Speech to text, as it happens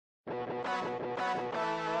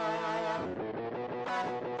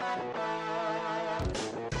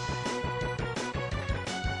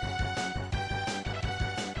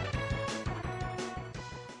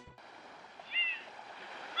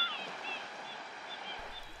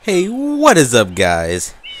Hey, what is up,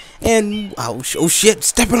 guys? And oh shit,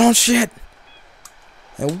 stepping on shit.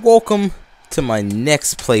 And welcome to my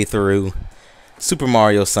next playthrough, Super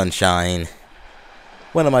Mario Sunshine.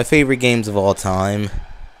 One of my favorite games of all time.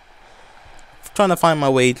 Trying to find my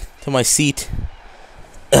way to my seat.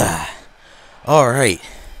 Alright.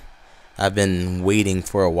 I've been waiting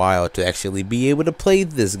for a while to actually be able to play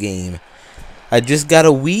this game. I just got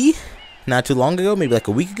a Wii not too long ago, maybe like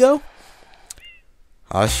a week ago.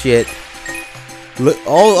 Oh shit. Look,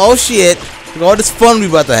 oh shit. Look at all this fun we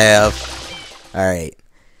about to have. Alright.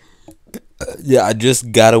 Yeah, I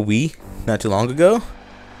just got a Wii not too long ago.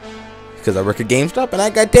 Because I work at GameStop and I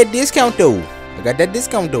got that discount though.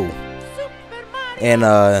 And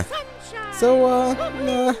let's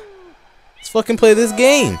fucking play this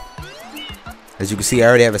game. As you can see, I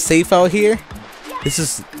already have a save file here. This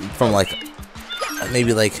is from like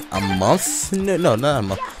maybe like a month? No, not a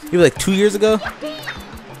month. Maybe like 2 years ago.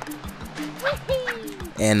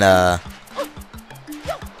 And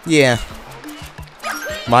yeah,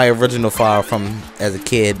 my original file from as a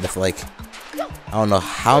kid with like I don't know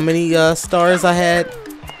how many stars I had,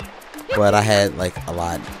 but I had like a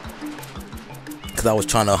lot because I was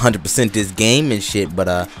trying to 100% this game and shit.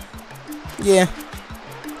 But yeah,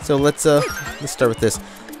 so let's start with this.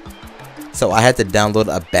 So I had to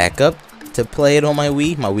download a backup to play it on my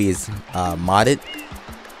Wii. My Wii is modded.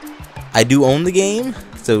 I do own the game,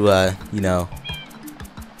 so you know,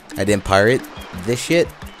 I didn't pirate this shit,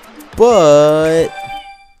 but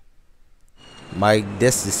my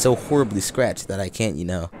disc is so horribly scratched that I can't, you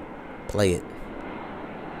know, play it.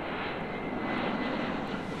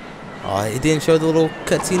 Oh, it didn't show the little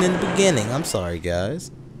cutscene in the beginning. I'm sorry, guys.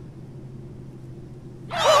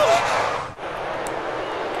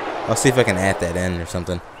 I'll see if I can add that in or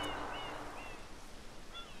something.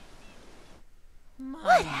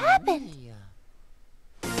 What happened?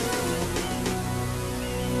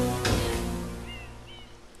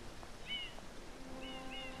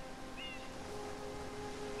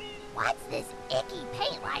 What's this icky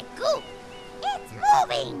paint like goo? It's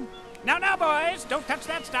moving! No, no, boys! Don't touch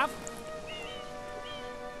that stuff!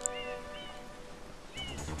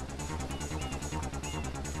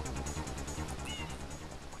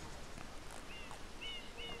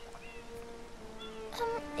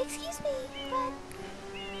 Excuse me, but...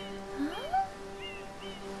 Huh?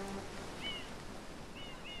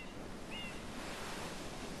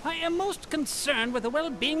 I am most concerned with the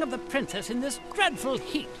well-being of the princess in this dreadful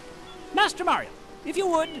heat. Master Mario, if you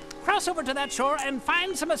would, cross over to that shore and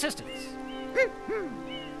find some assistance.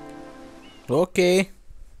 Okay.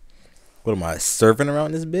 What am I, surfing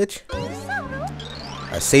around this bitch?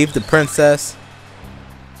 I saved the princess.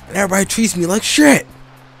 And everybody treats me like shit.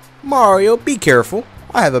 Mario, be careful.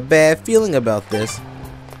 I have a bad feeling about this.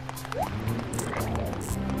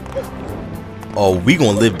 Oh, we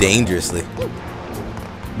gonna live dangerously.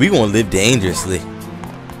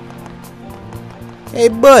 Hey,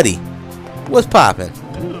 buddy. What's poppin'?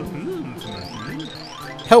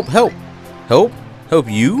 Help, help. Help? Help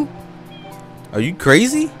you? Are you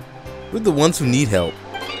crazy? We're the ones who need help.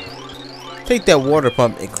 Take that water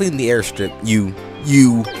pump and clean the airstrip. You.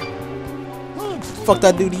 What the fuck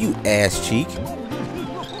did I do to you, ass cheek?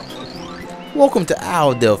 Welcome to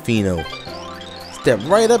Isle Delfino. Step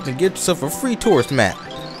right up and get yourself a free tourist map.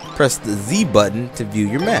 Press the Z button to view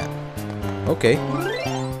your map. Okay.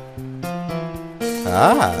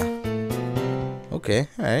 Ah. Okay,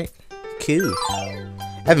 alright. Cool. I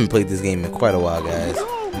haven't played this game in quite a while, guys.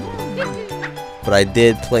 But I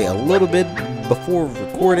did play a little bit before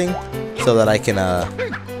recording so that I can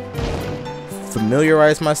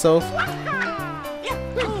familiarize myself.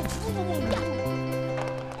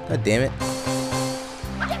 God damn it.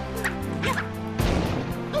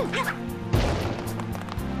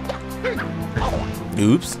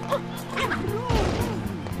 Oops.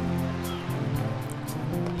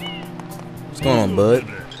 What's going on, bud?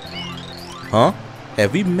 Huh?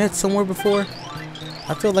 Have we met somewhere before?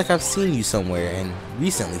 I feel like I've seen you somewhere, and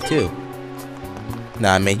recently too.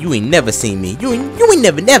 Nah, man, you ain't never seen me. You ain't never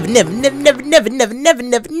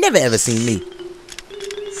ever seen me.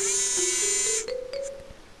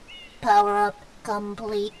 Power up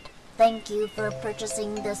complete. Thank you for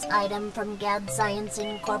purchasing this item from GAD Science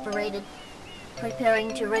Incorporated.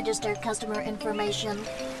 Preparing to register customer information.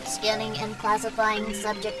 Scanning and classifying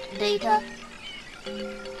subject data.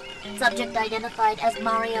 Subject identified as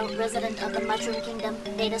Mario, resident of the Mushroom Kingdom.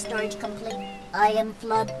 Data storage complete. I am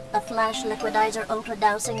Flood, a flash liquidizer ultra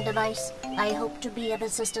dowsing device. I hope to be of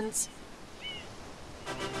assistance.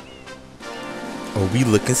 Oh, we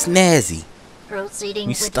looking snazzy. Proceeding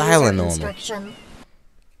We with styling user on 'em. instruction.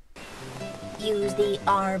 Use the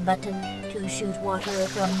R button to shoot water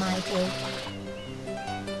from my tank.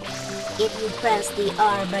 If you press the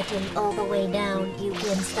R button all the way down, you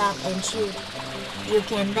can stop and shoot. You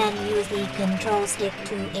can then use the control stick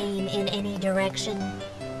to aim in any direction.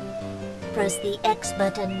 Press the X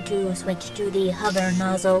button to switch to the hover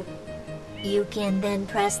nozzle. You can then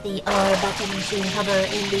press the R button to hover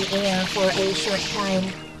in the air for a short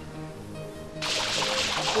time.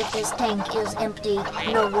 If this tank is empty,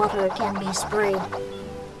 no water can be sprayed.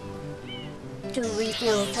 To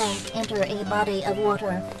refill tank, enter a body of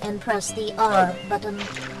water and press the R button.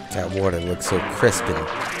 That water looks so crisp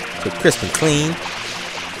and clean.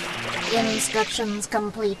 Instructions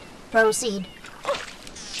complete. Proceed.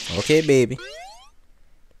 Okay, baby.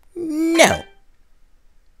 No.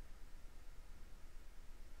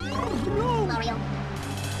 Mario.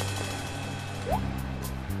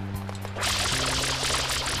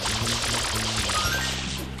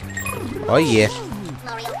 Oh yeah.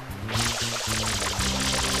 Mario.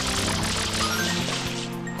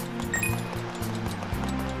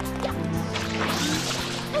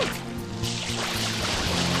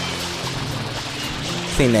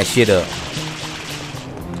 Clean that shit up.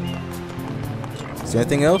 Is there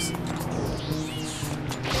anything else?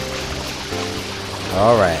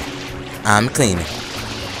 Alright. I'm cleaning.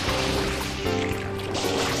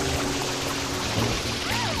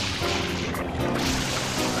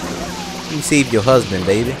 You saved your husband,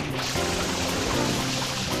 baby.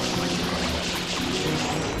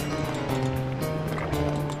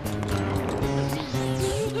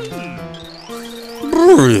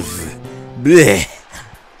 Blech.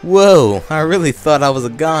 Whoa, I really thought I was a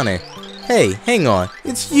goner. Hey, hang on,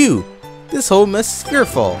 it's you. This whole mess is your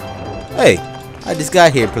fault. Hey, I just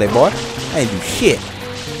got here, playboy. I ain't do shit.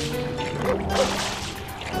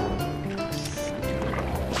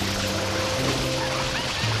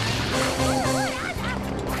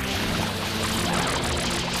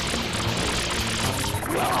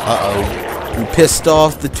 Uh-oh, you pissed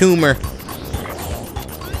off the tumor.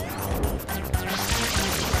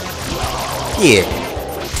 Yeah,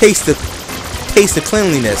 taste the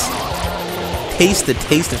cleanliness. Taste the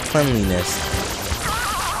taste of cleanliness.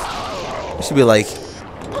 It should be like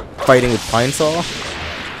fighting with pine saw.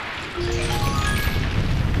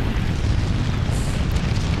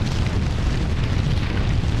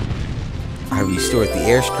 I restored the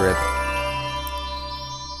airstrip.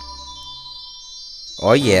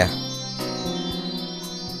 Oh yeah.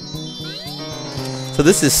 So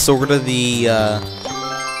this is sort of the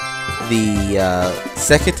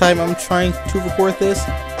second time I'm trying to record this.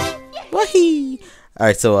 Wahee!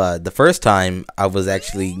 Alright, so the first time I was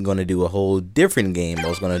actually gonna do a whole different game. I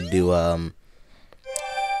was gonna do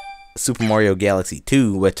Super Mario Galaxy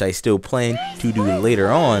 2, which I still plan to do later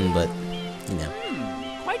on, but you know.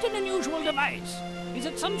 Quite an unusual device. Is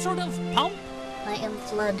it some sort of pump? I am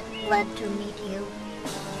Flood. Glad to meet you.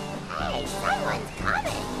 Hey, someone's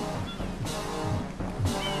coming.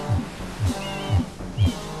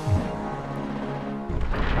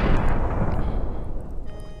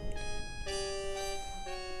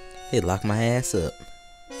 They locked my ass up.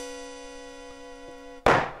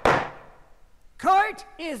 Court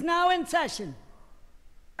is now in session.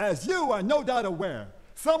 As you are no doubt aware,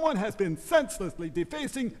 someone has been senselessly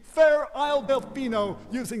defacing fair Isle Delfino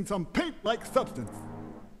using some paint-like substance.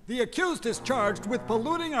 The accused is charged with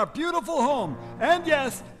polluting our beautiful home, and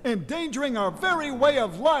yes, endangering our very way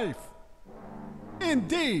of life.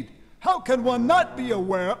 Indeed, how can one not be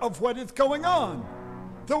aware of what is going on?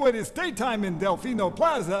 Though it is daytime in Delfino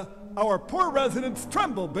Plaza, our poor residents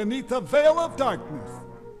tremble beneath a veil of darkness.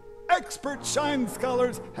 Expert shine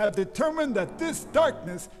scholars have determined that this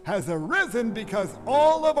darkness has arisen because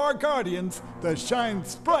all of our guardians, the shine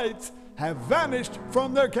sprites, have vanished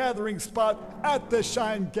from their gathering spot at the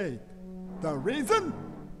shine gate. The reason?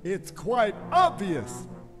 It's quite obvious.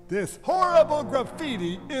 This horrible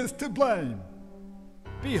graffiti is to blame.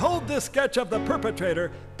 Behold this sketch of the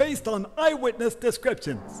perpetrator based on eyewitness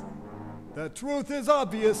descriptions. The truth is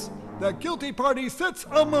obvious. The guilty party sits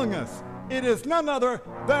among us. It is none other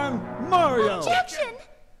than Mario. Objection!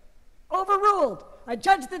 Overruled. I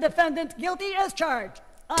judge the defendant guilty as charged.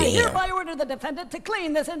 I hereby order the defendant to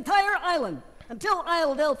clean this entire island. Until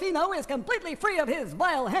Isle Delfino is completely free of his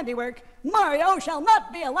vile handiwork, Mario shall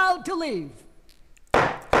not be allowed to leave.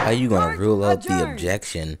 How you gonna Court rule out the adjourned.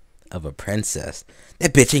 objection? of a princess.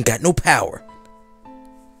 That bitch ain't got no power.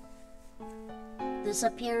 This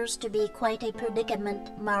appears to be quite a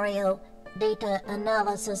predicament, Mario. Data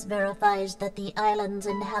analysis verifies that the island's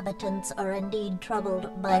inhabitants are indeed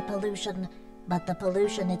troubled by pollution, but the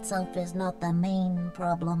pollution itself is not the main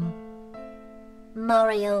problem.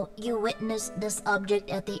 Mario, you witnessed this object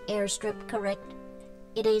at the airstrip, correct?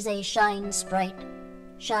 It is a shine sprite.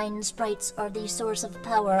 Shine sprites are the source of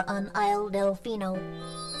power on Isle Delfino.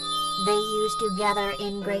 They used to gather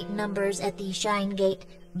in great numbers at the Shine Gate,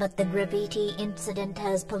 but the graffiti incident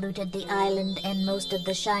has polluted the island and most of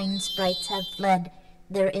the shine sprites have fled.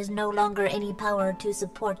 There is no longer any power to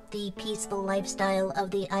support the peaceful lifestyle of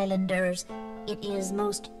the islanders. It is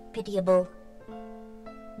most pitiable.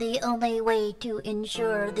 The only way to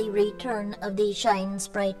ensure the return of the shine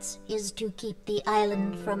sprites is to keep the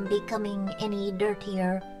island from becoming any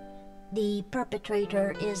dirtier. The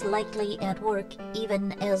perpetrator is likely at work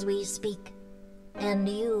even as we speak. And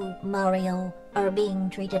you, Mario, are being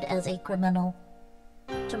treated as a criminal.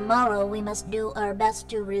 Tomorrow we must do our best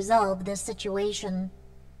to resolve this situation.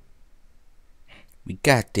 We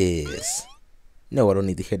got this. No, I don't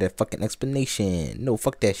need to hear that fucking explanation. No,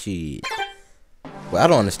 fuck that shit. What I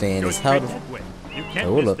don't understand is how you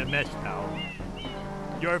can't miss the mess, pal.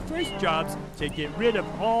 Your first job's to get rid of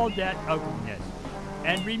all that ugliness.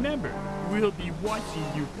 And remember, we'll be watching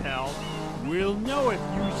you, pal. We'll know if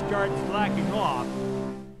you start slacking off.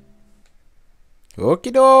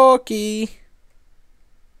 Okie dokie.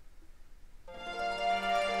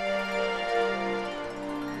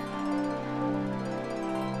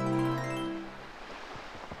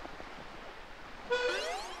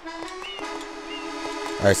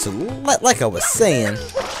 Alright, so like I was saying,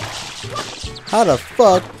 how the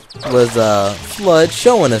fuck was Flood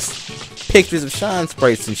showing us pictures of shine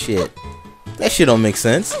sprites and shit? That shit don't make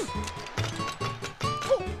sense.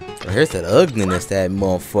 Oh, here's that ugliness that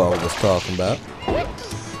motherfucker was talking about.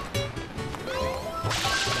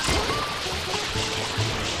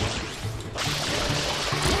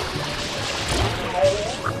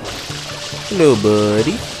 Hello,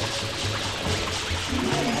 buddy.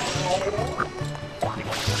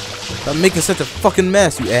 Stop making such a fucking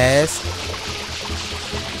mess, you ass.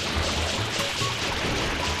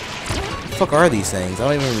 What the fuck are these things?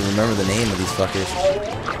 I don't even remember the name of these fuckers.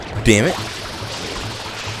 Damn it.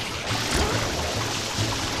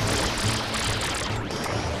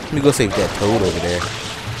 Let me go save that toad over there.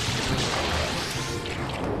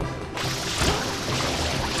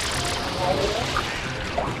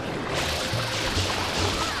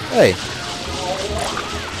 Hey.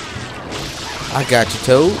 I got you,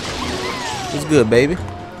 Toad. What's good, baby?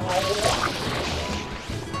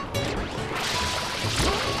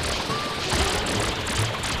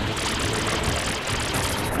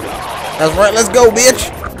 That's right, let's go,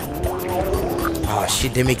 bitch! Oh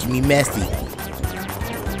shit, they're making me messy.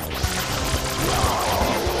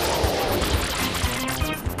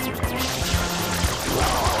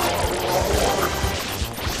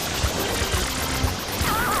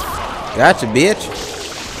 Gotcha, bitch.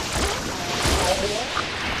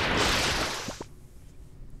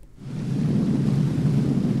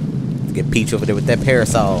 Let's get Peach over there with that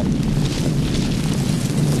parasol.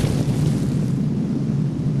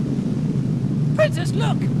 Princess,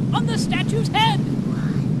 look! On the statue's head!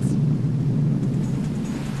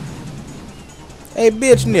 Hey,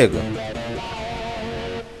 bitch, nigga.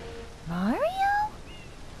 Mario?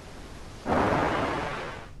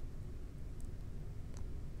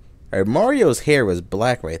 Alright, Mario's hair was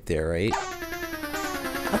black right there, right?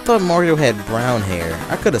 I thought Mario had brown hair.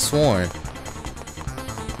 I could have sworn.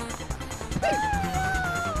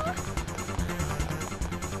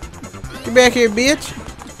 Get back here, bitch.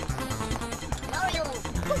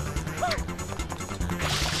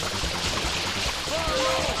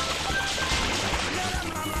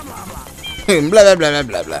 Blah, blah, blah, blah,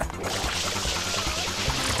 blah, blah.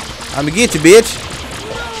 I'ma get you, bitch.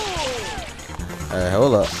 Alright,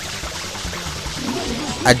 hold up.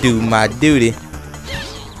 I do my duty.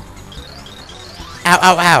 Ow,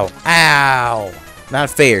 ow, ow, ow. Not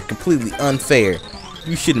fair. Completely unfair.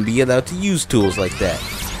 You shouldn't be allowed to use tools like that.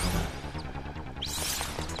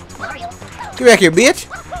 Get back here, bitch.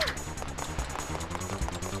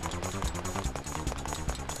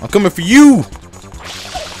 I'm coming for you.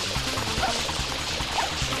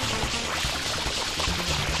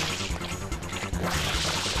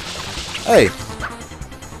 Hey.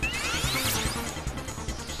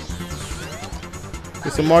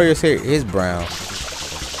 So Mario's hair is brown. What the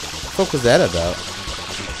fuck was that about?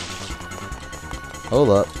 Hold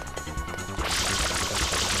up.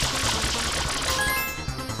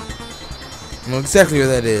 I know exactly where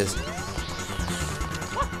that is.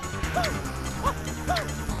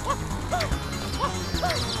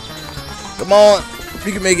 Come on.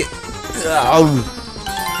 You can make it. Oh.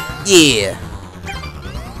 Yeah.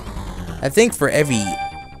 I think for every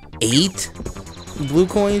 8 blue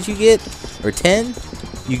coins you get, or 10,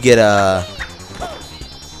 you get a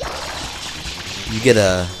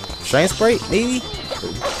Shine Sprite, maybe?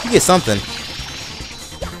 You get something.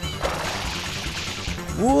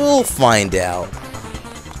 We'll find out.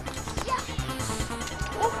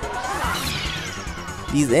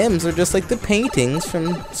 These M's are just like the paintings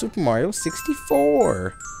from Super Mario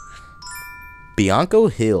 64. Bianco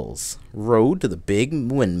Hills, road to the big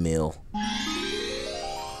windmill.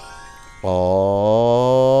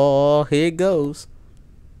 Oh, here it goes.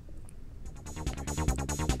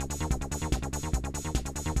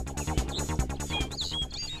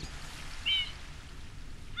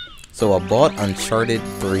 So I bought Uncharted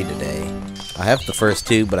 3 today. I have the first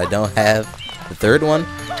 2, but I don't have the third one.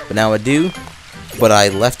 But now I do. But I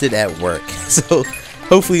left it at work. So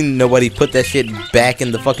hopefully nobody put that shit back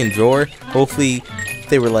in the fucking drawer. Hopefully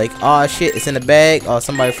they were like, "Aw, shit, it's in the bag. Oh,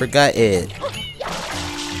 somebody forgot it."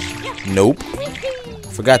 Nope.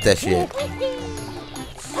 Forgot that shit.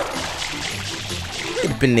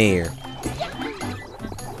 Get up in there.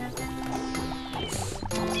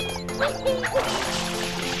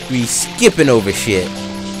 We skipping over shit.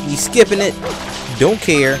 We skipping it. Don't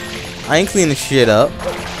care. I ain't cleaning shit up.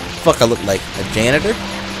 Fuck, I look like a janitor?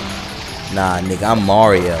 Nah, nigga, I'm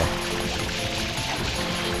Mario.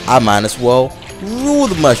 I might as well rule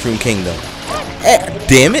the Mushroom Kingdom.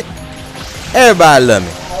 Damn it. Everybody love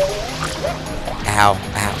me. Ow,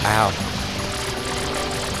 ow, ow.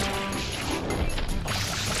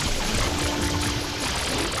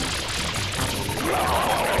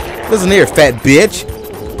 Listen here, fat bitch.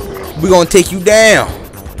 We're gonna take you down.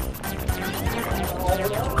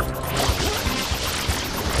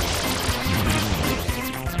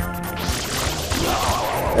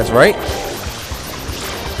 That's right.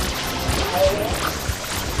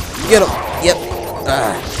 Get him. Yep.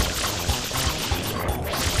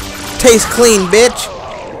 Taste clean, bitch.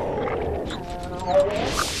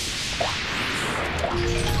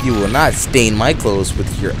 You will not stain my clothes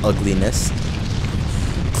with your ugliness.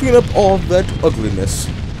 Clean up all that ugliness.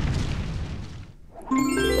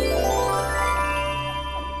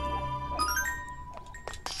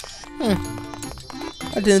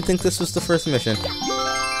 I didn't think this was the first mission.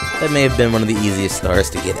 That may have been one of the easiest stars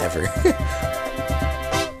to get ever.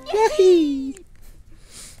 Yahee!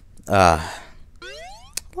 Well,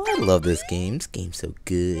 I love this game. This game's so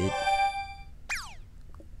good.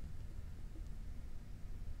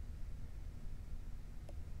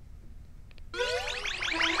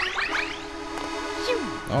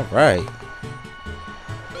 Alright.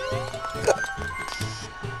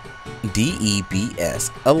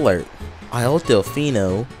 DEBS alert. Isle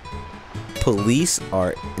Delfino police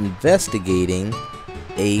are investigating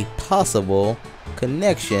a possible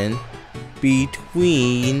connection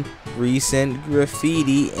between recent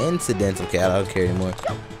graffiti incidents. Okay, I don't care anymore.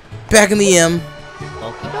 Back in the M.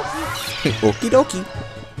 Okie dokie.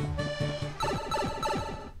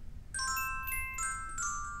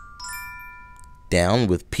 Down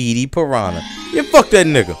with P.D. Piranha. You fuck that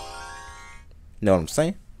nigga. Know what I'm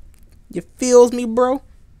saying? You feels me, bro?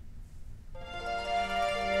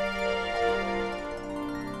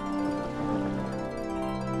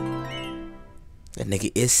 That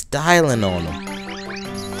nigga is styling on him.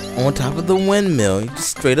 On top of the windmill. He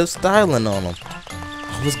just straight up styling on him.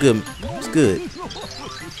 Oh, what's good? What's good?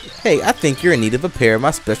 Hey, I think you're in need of a pair of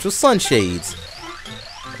my special sunshades.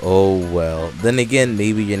 Oh, well. Then again,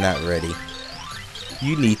 maybe you're not ready.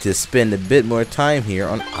 You need to spend a bit more time here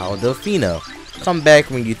on Isle Delfino. Come back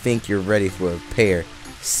when you think you're ready for a pair.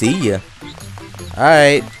 See ya.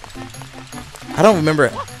 Alright. I don't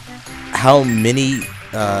remember how many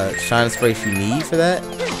shine sprays you need for that.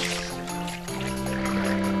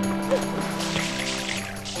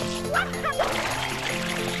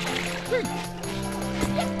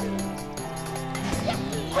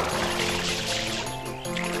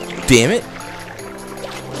 Damn it.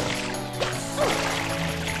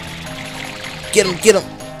 Get him, get him.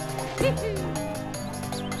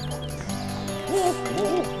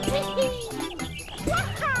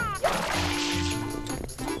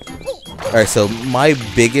 Alright, so my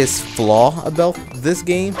biggest flaw about this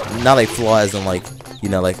game, not a flaw as in like, you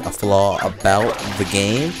know, like a flaw about the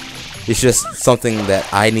game, it's just something that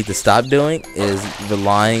I need to stop doing, is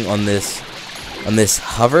relying on this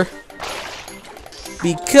hover.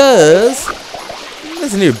 Because,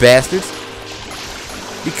 listen here, bastards.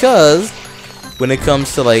 Because when it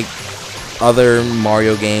comes to like other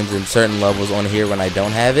Mario games and certain levels on here when I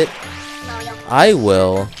don't have it, I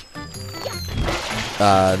will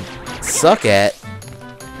suck at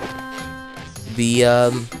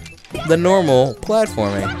the normal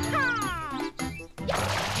platforming.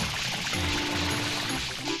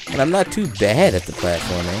 And I'm not too bad at the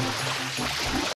platforming.